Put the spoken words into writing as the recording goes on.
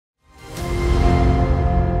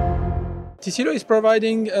Tysilio is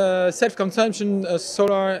providing self-consumption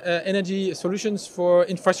solar energy solutions for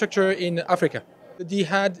infrastructure in Africa. The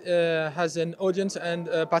DIHAD has an audience and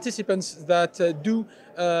participants that do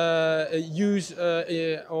use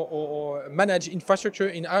or manage infrastructure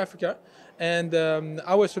in Africa, and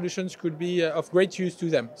our solutions could be of great use to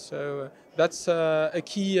them. So that's a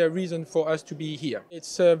key reason for us to be here.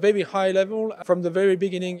 It's a very high level from the very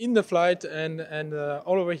beginning in the flight and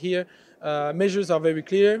all over here. Measures are very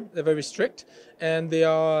clear, they're very strict, and they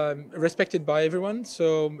are respected by everyone.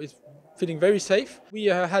 So it's feeling very safe. We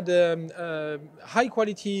had high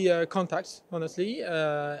quality contacts, honestly,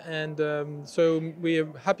 and so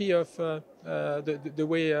we're happy of the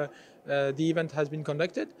way the event has been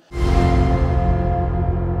conducted.